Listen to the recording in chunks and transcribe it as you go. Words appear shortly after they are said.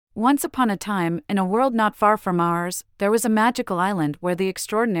Once upon a time, in a world not far from ours, there was a magical island where the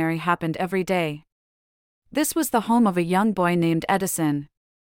extraordinary happened every day. This was the home of a young boy named Edison.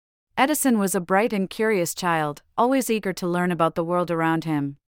 Edison was a bright and curious child, always eager to learn about the world around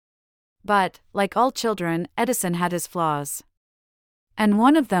him. But, like all children, Edison had his flaws. And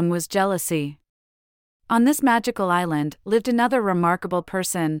one of them was jealousy. On this magical island lived another remarkable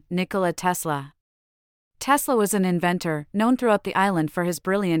person, Nikola Tesla. Tesla was an inventor, known throughout the island for his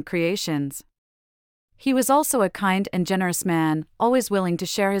brilliant creations. He was also a kind and generous man, always willing to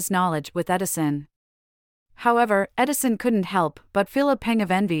share his knowledge with Edison. However, Edison couldn't help but feel a pang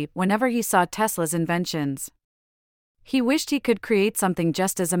of envy whenever he saw Tesla's inventions. He wished he could create something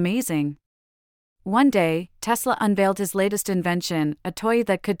just as amazing. One day, Tesla unveiled his latest invention, a toy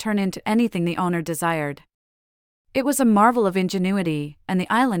that could turn into anything the owner desired. It was a marvel of ingenuity, and the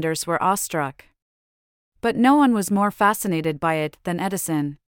islanders were awestruck. But no one was more fascinated by it than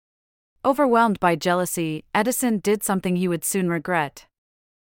Edison. Overwhelmed by jealousy, Edison did something he would soon regret.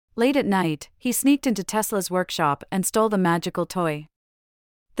 Late at night, he sneaked into Tesla's workshop and stole the magical toy.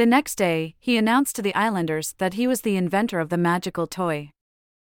 The next day, he announced to the islanders that he was the inventor of the magical toy.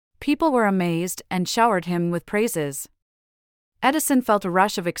 People were amazed and showered him with praises. Edison felt a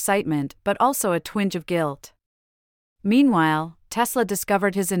rush of excitement but also a twinge of guilt. Meanwhile, Tesla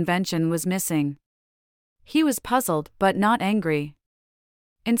discovered his invention was missing. He was puzzled but not angry.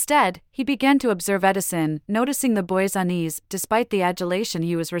 Instead, he began to observe Edison, noticing the boy's unease despite the adulation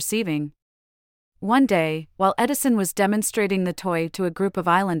he was receiving. One day, while Edison was demonstrating the toy to a group of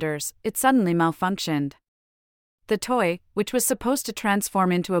islanders, it suddenly malfunctioned. The toy, which was supposed to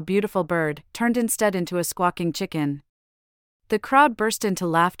transform into a beautiful bird, turned instead into a squawking chicken. The crowd burst into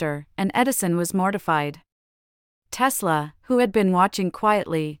laughter, and Edison was mortified. Tesla, who had been watching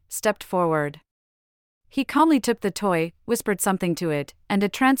quietly, stepped forward. He calmly took the toy, whispered something to it, and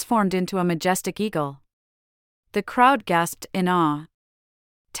it transformed into a majestic eagle. The crowd gasped in awe.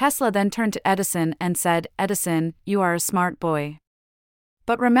 Tesla then turned to Edison and said, "Edison, you are a smart boy.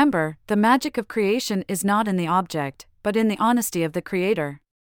 But remember, the magic of creation is not in the object, but in the honesty of the creator."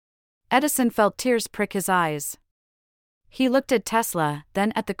 Edison felt tears prick his eyes. He looked at Tesla,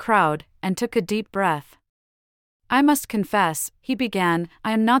 then at the crowd, and took a deep breath. "I must confess," he began,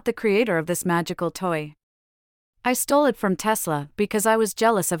 "I am not the creator of this magical toy. I stole it from Tesla because I was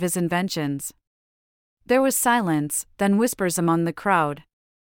jealous of his inventions." There was silence, then whispers among the crowd.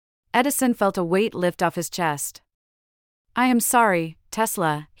 Edison felt a weight lift off his chest. "I am sorry,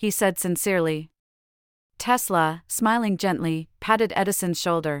 Tesla," he said sincerely. Tesla, smiling gently, patted Edison's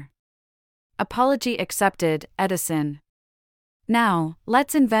shoulder. "Apology accepted, Edison. Now,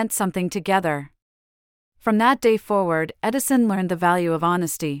 let's invent something together." From that day forward, Edison learned the value of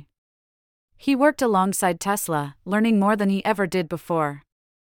honesty. He worked alongside Tesla, learning more than he ever did before.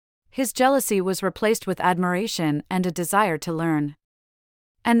 His jealousy was replaced with admiration and a desire to learn.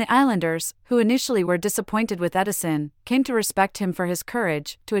 And the islanders, who initially were disappointed with Edison, came to respect him for his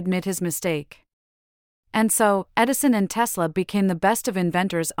courage to admit his mistake. And so, Edison and Tesla became the best of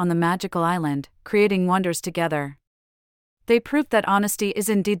inventors on the magical island, creating wonders together. They proved that honesty is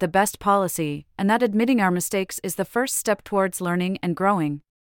indeed the best policy, and that admitting our mistakes is the first step towards learning and growing.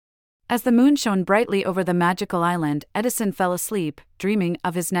 As the moon shone brightly over the magical island, Edison fell asleep, dreaming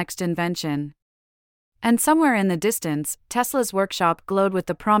of his next invention. And somewhere in the distance, Tesla's workshop glowed with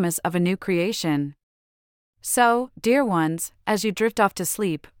the promise of a new creation. So, dear ones, as you drift off to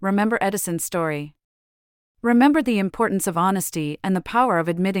sleep, remember Edison's story. Remember the importance of honesty and the power of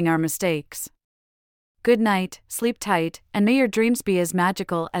admitting our mistakes. Good night, sleep tight, and may your dreams be as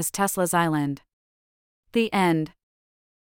magical as Tesla's island. The end.